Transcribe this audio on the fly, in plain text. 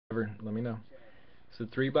let me know. So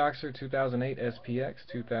 3-boxer, 2008 SPX,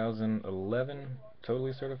 2011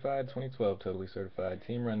 totally certified, 2012 totally certified.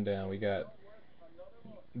 Team rundown. We got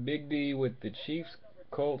Big D with the Chiefs,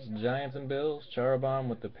 Colts, Giants, and Bills. Charabon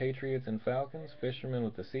with the Patriots and Falcons. Fisherman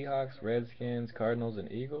with the Seahawks, Redskins, Cardinals,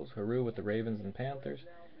 and Eagles. Haru with the Ravens and Panthers.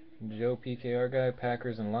 Joe PKR guy,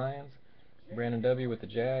 Packers and Lions. Brandon W with the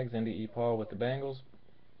Jags. Andy E. Paul with the Bengals.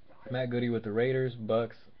 Matt Goody with the Raiders,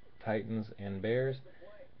 Bucks, Titans, and Bears.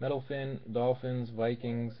 Metalfin, Dolphins,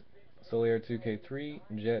 Vikings, Solier 2K3,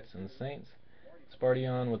 Jets, and Saints.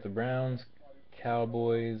 Spartion with the Browns,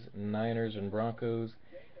 Cowboys, Niners, and Broncos.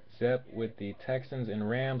 Zepp with the Texans and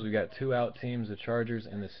Rams. We got 2 out teams, the Chargers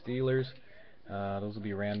and the Steelers. Those will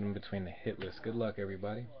be random between the hit list. Good luck,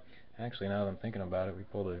 everybody. Actually, now that I'm thinking about it, we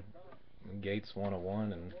pulled a Gates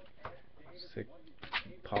 101 and sick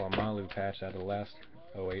Palomalu patch out of the last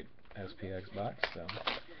 '08 SPX box, so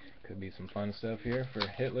could be some fun stuff here for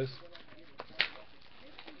hitless.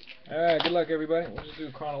 Alright, good luck, everybody. We'll just do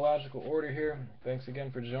a chronological order here. Thanks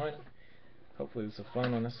again for joining. Hopefully this is a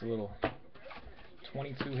fun one. This is a little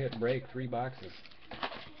 22 hit break, 3 boxes.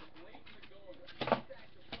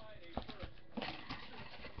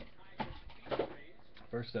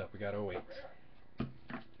 First up, we got '08.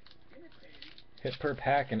 Hit per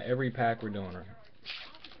pack in every pack we're doing.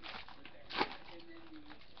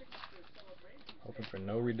 Hoping for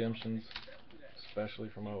no redemptions, especially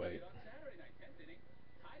from '08.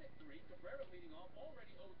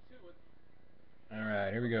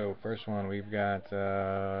 Alright, here we go. First one, we've got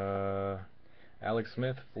Alex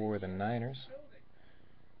Smith for the Niners.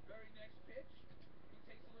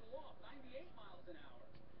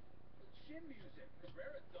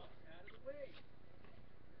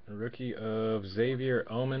 Rookie of Xavier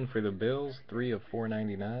Oman for the Bills, 3 of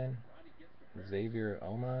 499. Xavier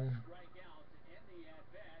Oman.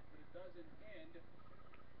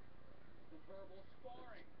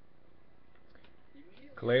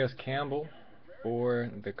 Calais Campbell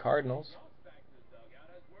for the Cardinals.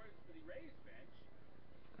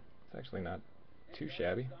 It's actually not too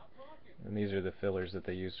shabby. And these are the fillers that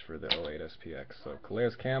they used for the '08 SPX. So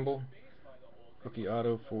Calais Campbell, rookie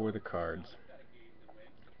auto for the Cards.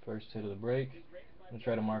 First hit of the break. I'm going to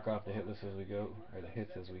try to mark off the hit list as we go, or the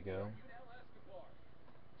hits as we go.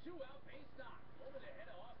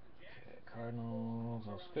 Okay, Cardinals.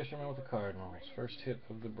 I was Fisherman with the Cardinals. First hit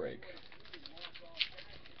of the break.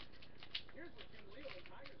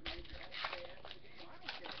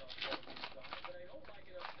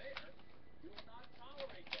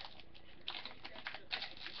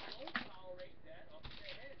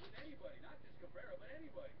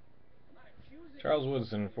 Charles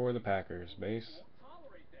Woodson for the Packers, base.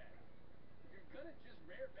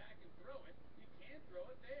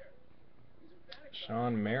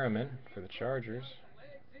 Sean Merriman for the Chargers.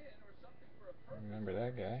 Remember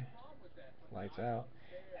that guy. Lights out.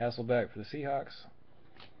 Hasselbeck for the Seahawks.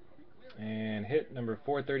 And hit number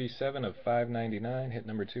 437 of 599. Hit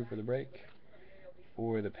number 2 for the break.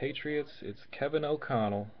 For the Patriots, it's Kevin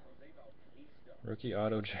O'Connell. Rookie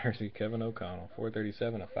auto jersey, Kevin O'Connell.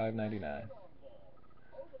 437 of 599.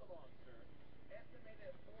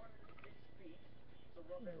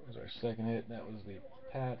 That was our second hit. That was the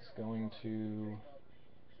Pats going to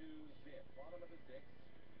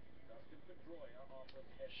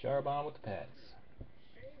Charbon with the Pats.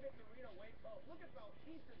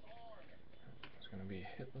 It's going to be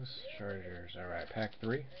hitless Chargers. Alright, pack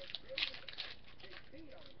 3.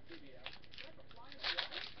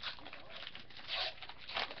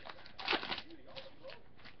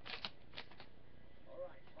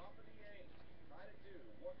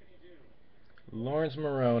 Lawrence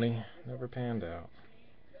Maroney, never panned out.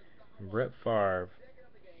 Brett Favre,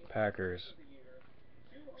 Packers.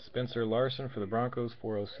 Spencer Larson for the Broncos,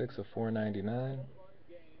 406 of 499.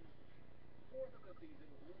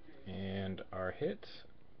 And our hit,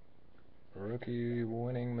 rookie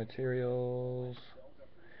winning materials,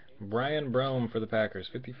 Brian Brome for the Packers,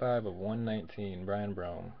 55 of 119. Brian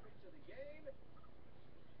Brome.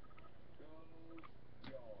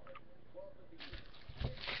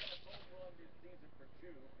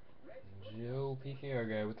 Joe PKR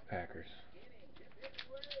guy with the Packers.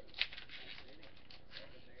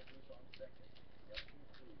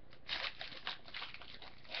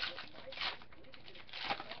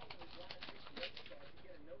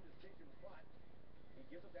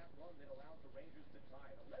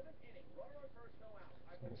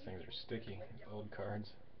 These things are sticky, old cards.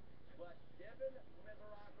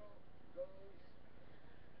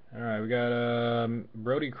 Alright, we got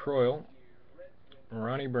Brody Croyle,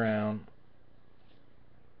 Ronnie Brown,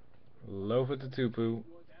 Lofa Tatupu,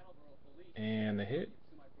 and the hit,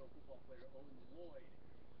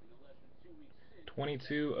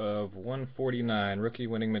 22 of 149. Rookie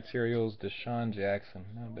winning materials, Deshaun Jackson.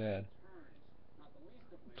 Not bad.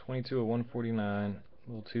 22 of 149.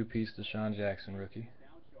 Little two-piece Deshaun Jackson rookie.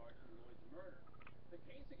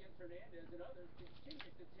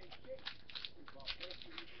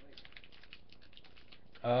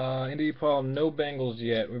 Indy Paul, no Bengals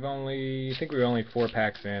yet. I think we're only 4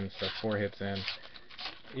 packs in, so 4 hits in.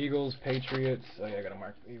 Eagles, Patriots. Oh yeah, I gotta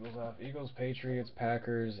mark the Eagles off. Eagles, Patriots,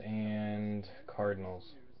 Packers, and Cardinals.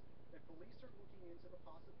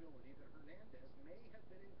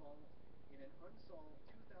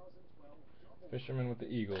 Fisherman with the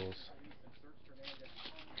Eagles.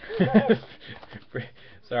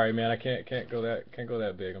 Sorry, man, I can't go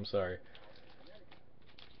that big. I'm sorry.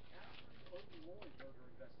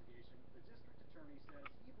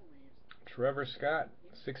 Trevor Scott,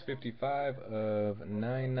 655 of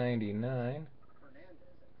 999.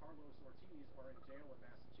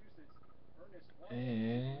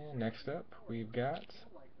 And next up, we've got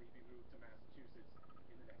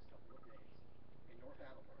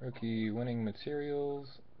rookie winning materials,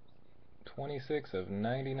 26 of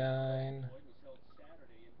 99.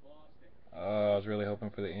 Oh, I was really hoping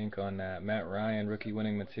for the ink on that. Matt Ryan, rookie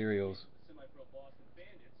winning materials.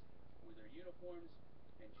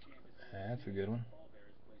 That's a good one.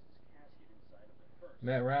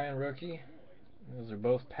 Matt Ryan, rookie. Those are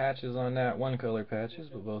both patches on that. One color patches,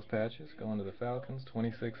 but both patches going to the Falcons,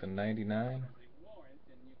 26 and 99.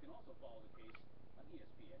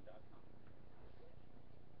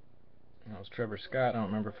 That was Trevor Scott. I don't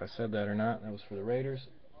remember if I said that or not. That was for the Raiders.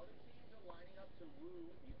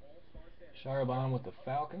 Charbonnet with the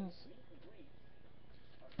Falcons.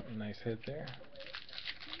 Nice hit there.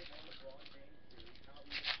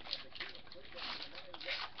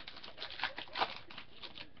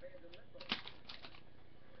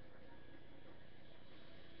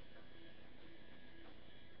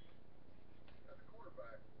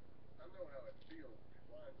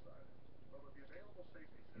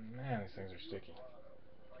 Man, these things are sticky.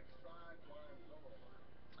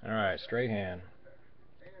 Alright, straight hand.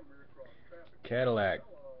 Cadillac.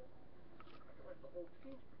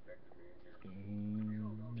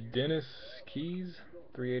 Dennis Keys,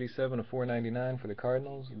 387 to 499 for the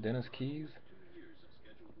Cardinals. Dennis Keys.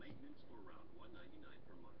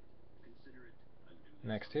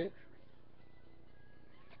 Next hit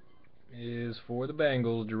is for the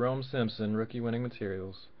Bengals, Jerome Simpson, rookie winning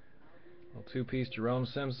materials. A two-piece Jerome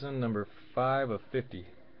Simpson, number 5 of 50.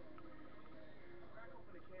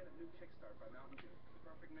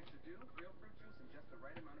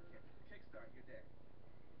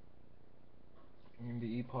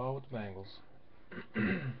 Indy Paul with the Bengals.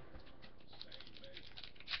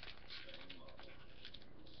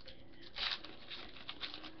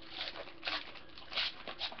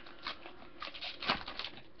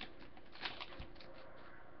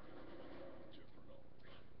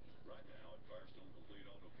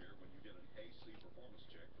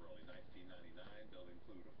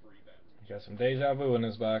 Got some deja vu in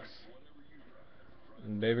this box.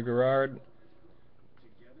 David Garrard,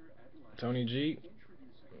 Tony G,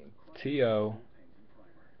 T.O.,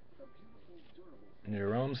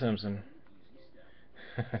 Jerome Simpson.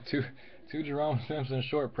 two Jerome Simpson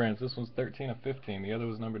short prints. This one's 13 of 15. The other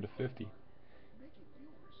was numbered to 50.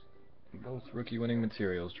 Both rookie winning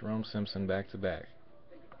materials. Jerome Simpson back to back.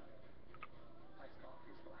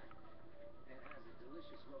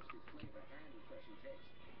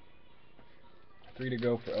 3 to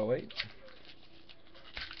go for 08.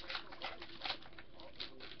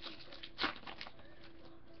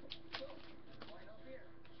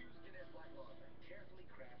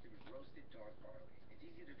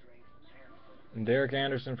 Derek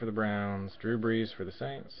Anderson for the Browns. Drew Brees for the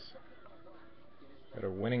Saints. Got a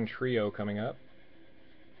winning trio coming up.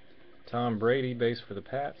 Tom Brady, base for the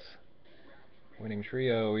Pats. Winning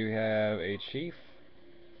trio, we have a Chief.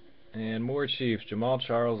 And more Chiefs. Jamal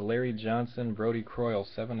Charles, Larry Johnson, Brody Croyle,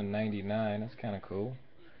 7 and 99. That's kind of cool.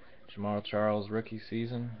 Jamal Charles, rookie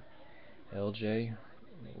season. LJ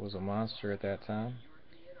was a monster at that time.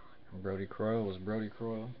 Brody Croyle was Brody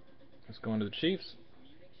Croyle. Let's go into the Chiefs.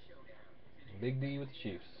 Big D with the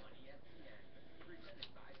Chiefs.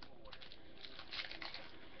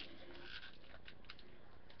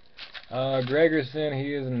 Gregerson,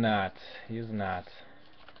 he is not. He is not.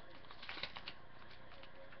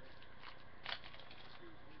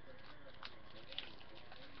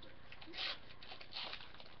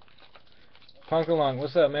 Punkalunk,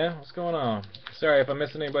 what's up, man? What's going on? Sorry if I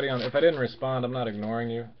missed anybody on. If I didn't respond, I'm not ignoring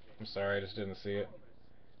you. I'm sorry, I just didn't see it.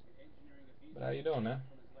 But how you doing, man?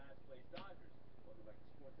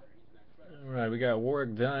 All right, we got got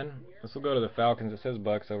Warrick Dunn. This will go to the Falcons. It says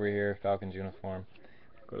Bucks over here, Falcons uniform.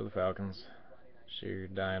 Go to the Falcons. Sure you're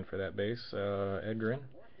dying for that base. Edgerrin.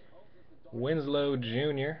 Winslow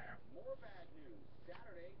Jr.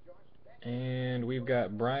 And we've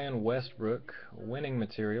got Brian Westbrook, winning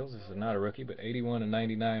materials. This is not a rookie, but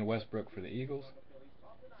 81/99 Westbrook for the Eagles.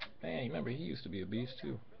 Man, you remember he used to be a beast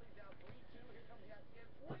too.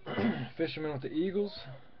 Fisherman with the Eagles.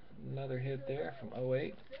 Another hit there from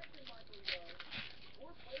 '08.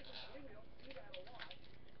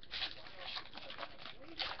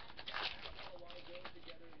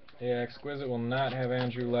 Yeah, Exquisite will not have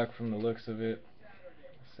Andrew Luck from the looks of it,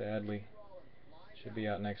 sadly. Should be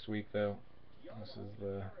out next week though. This is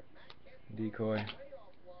the decoy.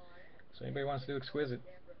 So anybody wants to do Exquisite,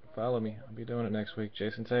 follow me. I'll be doing it next week.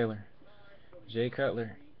 Jason Taylor, Jay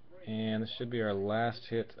Cutler, and this should be our last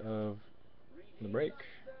hit of the break,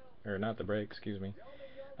 or not the break, excuse me.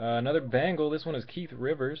 Another Bengal. This one is Keith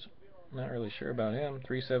Rivers. Not really sure about him.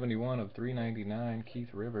 371/399,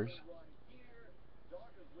 Keith Rivers.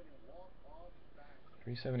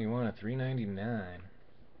 371/399.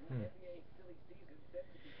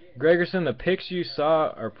 Gregerson, the pics you saw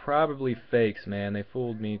are probably fakes, man. They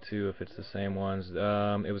fooled me too if it's the same ones.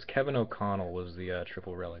 It was Kevin O'Connell was the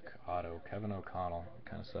triple relic auto. Kevin O'Connell.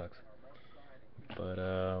 Kind of sucks. But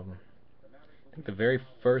I think the very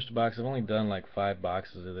first box, I've only done like 5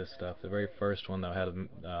 boxes of this stuff. The very first one though had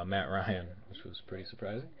Matt Ryan, which was pretty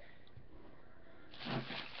surprising.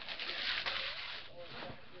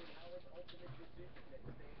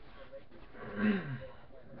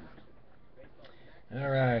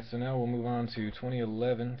 Alright, so now we'll move on to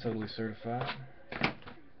 2011, totally certified.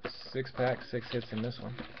 6-pack, 6 hits in this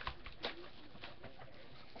one.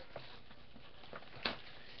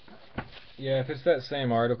 Yeah, if it's that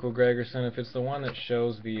same article, Gregerson, if it's the one that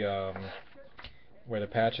shows the where the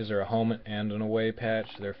patches are a home and an away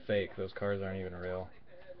patch, they're fake. Those cards aren't even real.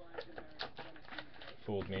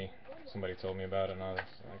 Fooled me. Somebody told me about it and I was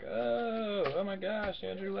like, oh my gosh,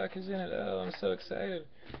 Andrew Luck is in it. Oh, I'm so excited.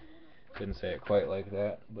 Didn't say it quite like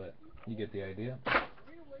that, but you get the idea.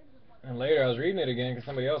 And later I was reading it again because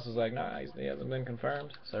somebody else was like, nah, he hasn't been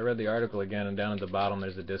confirmed. So I read the article again, and down at the bottom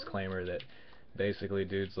there's a disclaimer that basically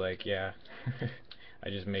dude's like, yeah, I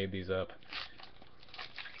just made these up.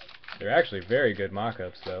 They're actually very good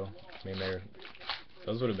mock-ups though. I mean,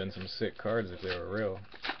 those would have been some sick cards if they were real.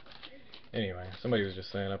 Anyway, somebody was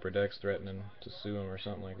just saying Upper Deck's threatening to sue him or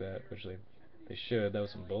something like that, which they should. That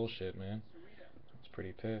was some bullshit, man. I was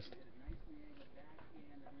pretty pissed.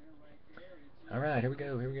 Alright, here we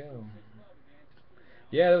go, here we go.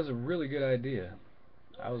 Yeah, that was a really good idea.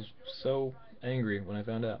 I was so angry when I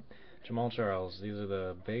found out. Jamal Charles, these are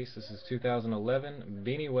the base. This is 2011.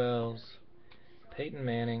 Beanie Wells, Peyton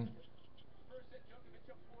Manning,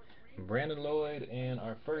 Brandon Lloyd, and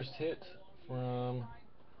our first hit from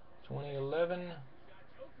 2011,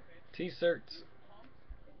 T-Shirts.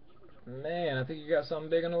 Man, I think you got something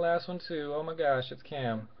big on the last one too. Oh my gosh, it's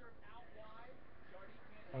Cam.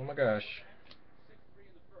 Oh my gosh.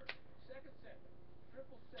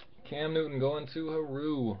 Cam Newton going to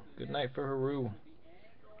Haru. Good night for Haru.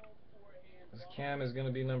 This Cam is going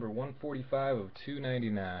to be number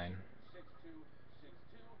 145/299.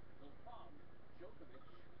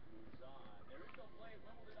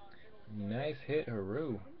 Nice hit,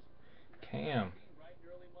 Haru. Cam.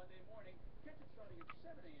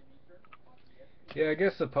 Yeah, I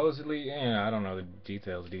guess supposedly, I don't know the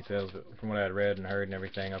details, but from what I had read and heard and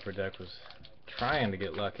everything, Upper Deck was trying to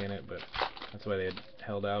get Luck in it, but that's why they had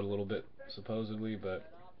held out a little bit, supposedly,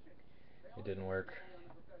 but it didn't work.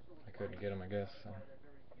 I couldn't get him, I guess. So.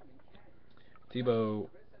 Tebow,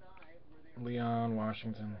 Leon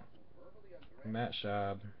Washington, Matt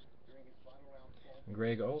Schaub,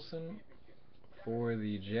 Greg Olson for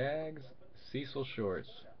the Jags, Cecil Shorts.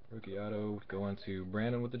 Rookie auto going to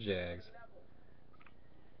Brandon with the Jags.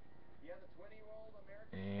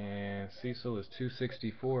 And Cecil is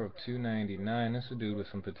 264/299. This is a dude with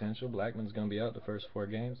some potential. Blackman's going to be out the first 4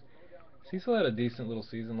 games. Cecil had a decent little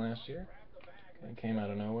season last year. Kind of came out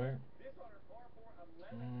of nowhere.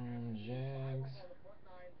 Jags.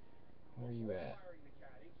 Where you at?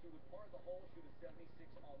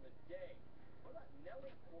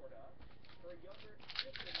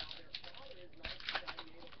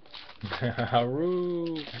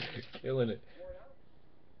 Haru! Killing it.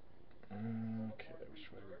 Okay,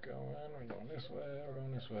 which way we're going? We're going this way, we're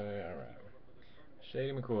going this way. Alright.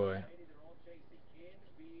 Shady McCoy.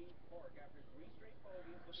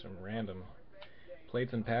 Some random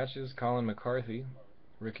plates and patches. Colin McCarthy,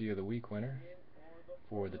 Rookie of the Week winner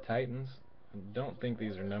for the Titans. I don't think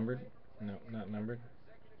these are numbered. No, not numbered.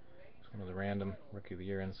 One of the random Rookie of the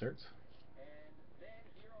Year inserts.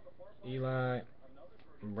 Eli,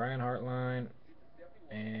 Brian Hartline,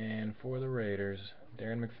 and for the Raiders,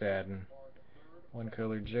 Darren McFadden. One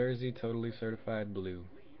color jersey, totally certified blue.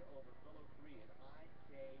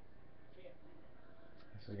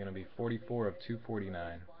 This is going to be 44 of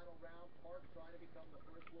 249.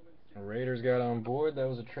 The Raiders got on board. That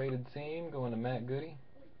was a traded team going to Matt Goody.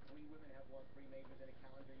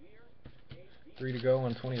 3 to go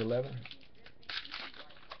on 2011.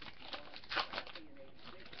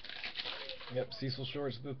 Yep, Cecil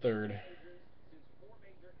Shorts the third.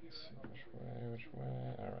 Let's see which way.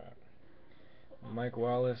 Alright. Mike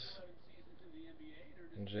Wallace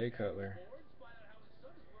and Jay Cutler.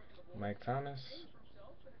 Mike Thomas.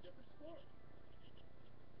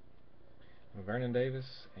 Vernon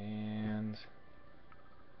Davis, and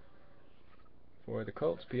for the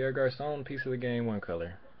Colts, Pierre Garçon, piece of the game, one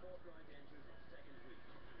color.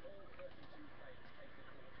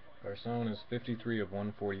 Garçon is 53 of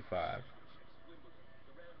 145.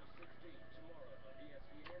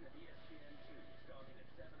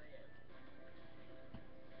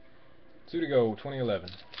 2 to go, 2011.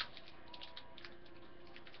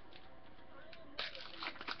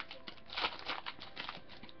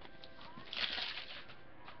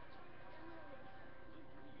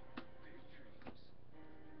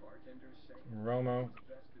 Romo,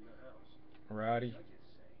 Roddy,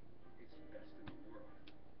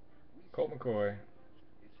 Colt McCoy,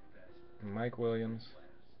 Mike Williams,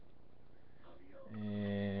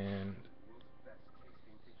 and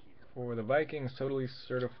for the Vikings, totally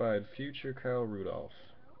certified future Kyle Rudolph.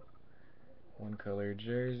 One color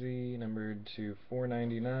jersey, numbered to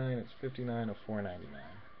 499. It's 59 of 499.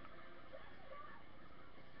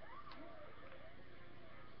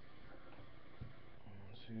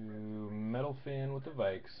 To Metal Fin with the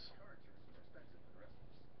Vikes.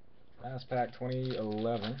 Last pack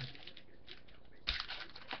 2011.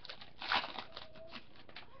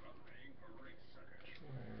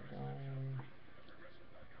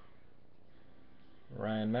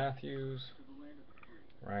 Ryan Matthews,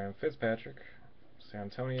 Ryan Fitzpatrick,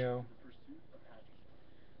 Santonio,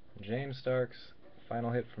 James Starks,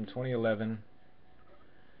 final hit from 2011.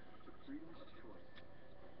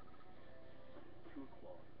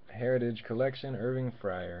 Heritage Collection, Irving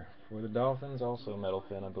Fryer. For the Dolphins, also Metal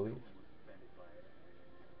Fin, I believe.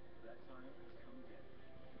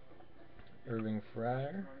 Irving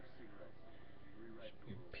Fryer.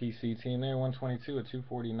 PC team there, 122 at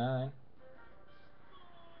 249.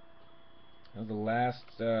 That was the last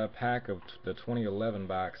pack of the 2011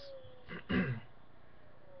 box.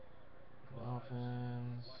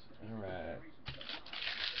 Dolphins. Alright.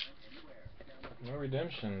 No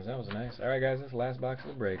redemptions. That was nice. Alright, guys, this is the last box of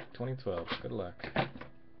the break. 2012. Good luck.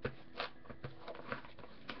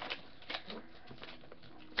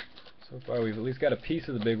 So far, we've at least got a piece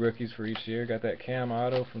of the big rookies for each year. Got that Cam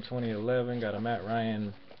Auto from 2011. Got a Matt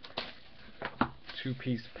Ryan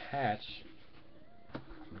two-piece patch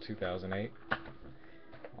from 2008.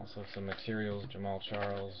 Also some materials, Jamal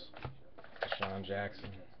Charles, Sean Jackson.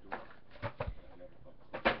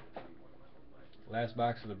 Last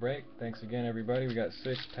box of the break. Thanks again, everybody. We got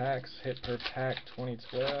 6 packs. Hit per pack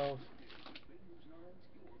 2012.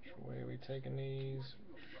 Which way are we taking these?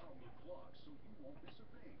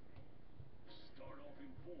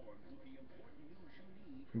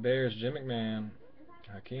 Bears, Jim McMahon.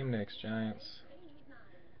 Hakeem Nicks, Giants.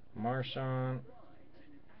 Marshawn.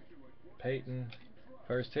 Peyton.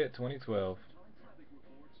 First hit 2012.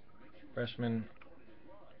 Freshman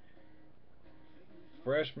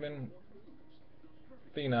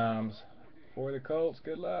Phenoms for the Colts.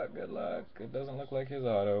 Good luck, good luck. It doesn't look like his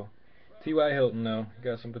auto. T.Y. Hilton, though.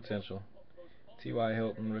 Got some potential. T.Y.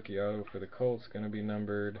 Hilton, rookie auto for the Colts. Going to be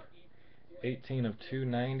numbered 18 of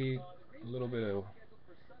 290. A little bit of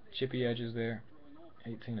chippy edges there.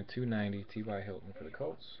 18 of 290. T.Y. Hilton for the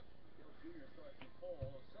Colts.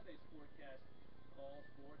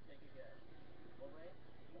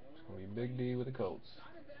 It's going to be Big D with the Colts.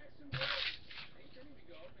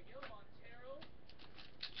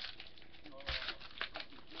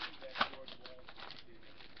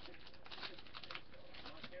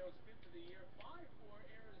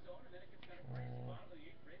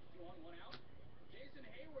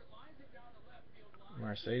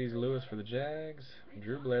 Mercedes Lewis for the Jags,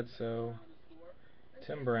 Drew Bledsoe,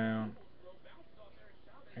 Tim Brown,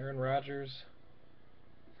 Aaron Rodgers,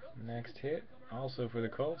 next hit, also for the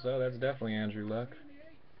Colts. Oh, that's definitely Andrew Luck.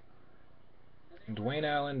 Dwayne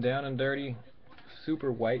Allen, down and dirty,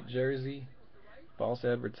 super white jersey, false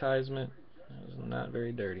advertisement. That was not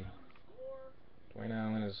very dirty. Dwayne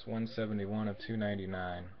Allen is 171 of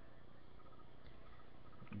 299.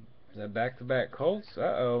 Is that back-to-back Colts?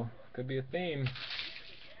 Uh-oh. Could be a theme.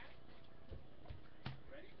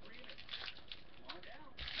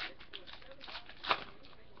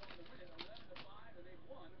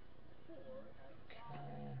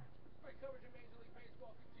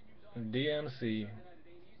 DMC.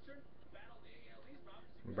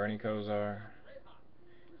 Bernie Kosar.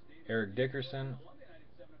 Eric Dickerson.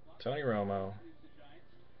 Tony Romo.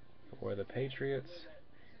 For the Patriots.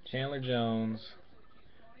 Chandler Jones.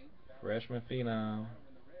 Freshman Phenom.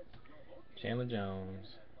 Chandler Jones.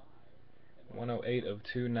 108 of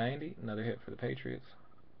 290. Another hit for the Patriots.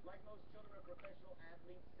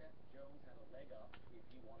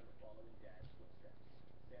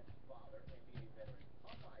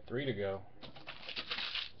 3 to go.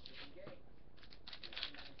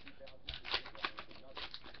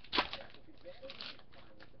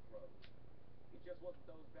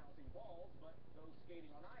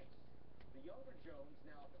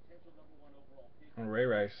 Ray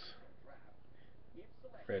Rice.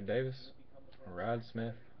 Fred Davis. Rod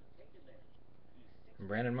Smith.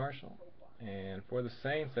 Brandon Marshall. And for the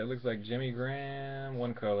Saints, that looks like Jimmy Graham.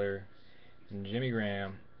 One color. Jimmy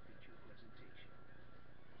Graham.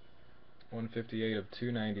 158 of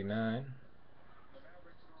 299.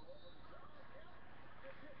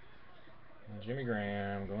 Jimmy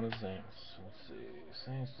Graham going to the Saints. Let's see.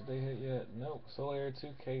 Saints, did they hit yet? Nope. Solaire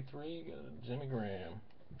 2K3. Got a Jimmy Graham.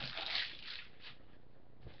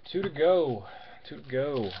 2 to go. 2 to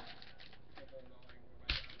go.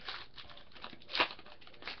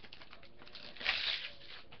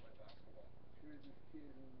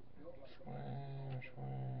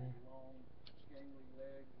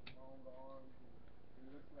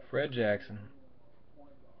 Fred Jackson.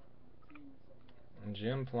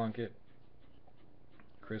 Jim Plunkett.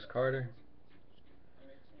 Chris Carter.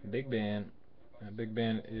 Big Ben. Big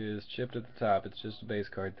Ben is chipped at the top. It's just a base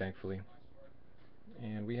card, thankfully.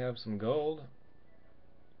 And we have some gold.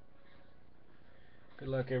 Good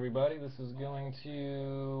luck, everybody. This is going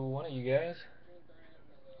to one of you guys.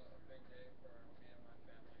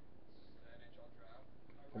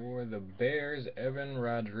 For the Bears, Evan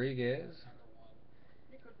Rodriguez.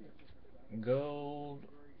 Gold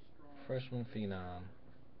freshman phenom.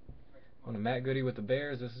 On to Matt Goody with the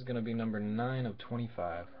Bears. This is going to be number 9 of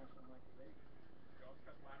 25.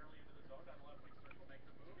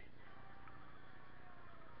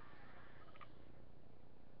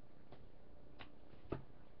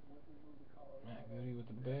 Matt Goody with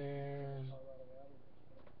the Bears.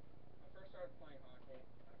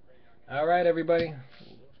 Alright, everybody.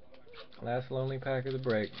 Last lonely pack of the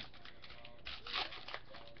break.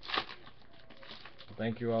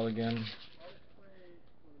 Thank you all again.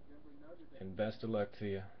 And best of luck to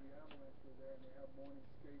you.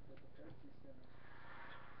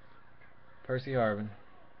 Percy Harvin.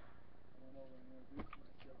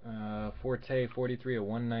 Forte 43 of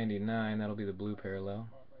 199. That'll be the blue parallel.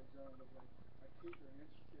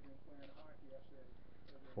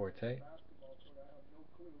 Forte.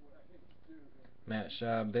 Matt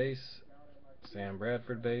Shaw base. Sam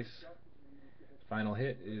Bradford base. Final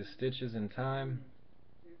hit is Stitches in Time.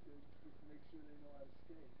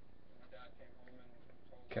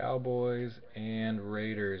 Cowboys and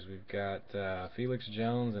Raiders. We've got Felix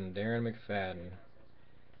Jones and Darren McFadden.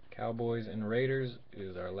 Cowboys and Raiders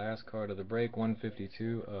is our last card of the break.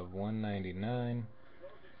 152 of 199.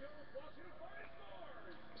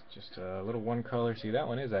 It's just a little one color. See, that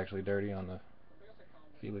one is actually dirty on the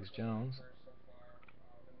Felix Jones.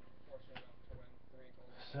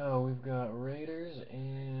 So we've got Raiders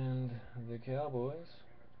and the Cowboys.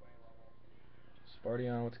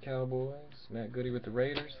 Sparty with the Cowboys. Matt Goody with the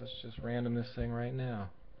Raiders. Let's just random this thing right now.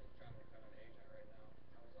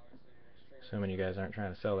 Assuming you guys aren't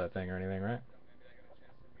trying to sell that thing or anything, right?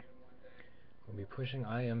 We'll be pushing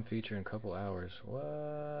IM feature in a couple hours.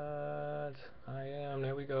 What? IM,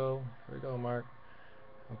 there we go. Here we go, Mark.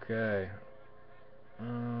 Okay. Okay,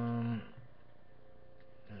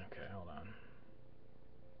 hold on.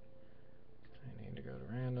 I need to go to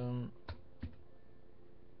random.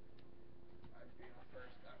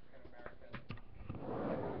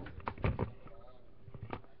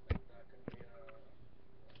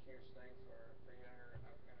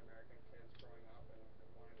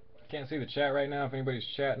 Can't see the chat right now if anybody's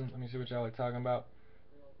chatting. Let me see what y'all are talking about.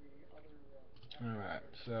 Alright,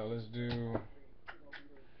 so let's do,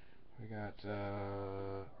 we got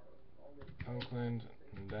Oakland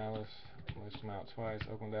and Dallas. List them out twice.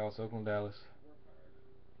 Oakland, Dallas, Oakland, Dallas.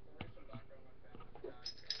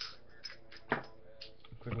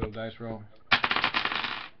 Quick little dice roll.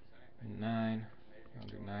 9. I'll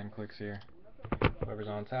do 9 clicks here. Whoever's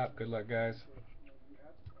on top, good luck, guys.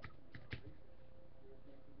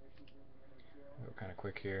 kind of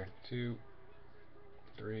quick here. 2,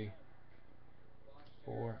 3,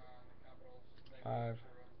 4, 5,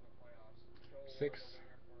 6,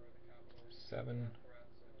 7,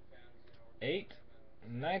 8.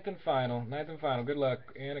 Ninth and final. Good luck.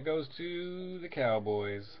 And it goes to the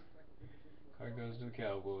Cowboys. Card goes to the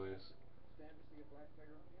Cowboys.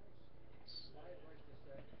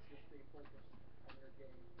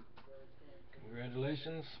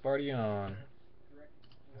 Congratulations, Sparty on.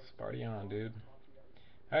 Sparty on, dude.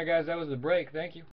 Alright guys, that was the break. Thank you.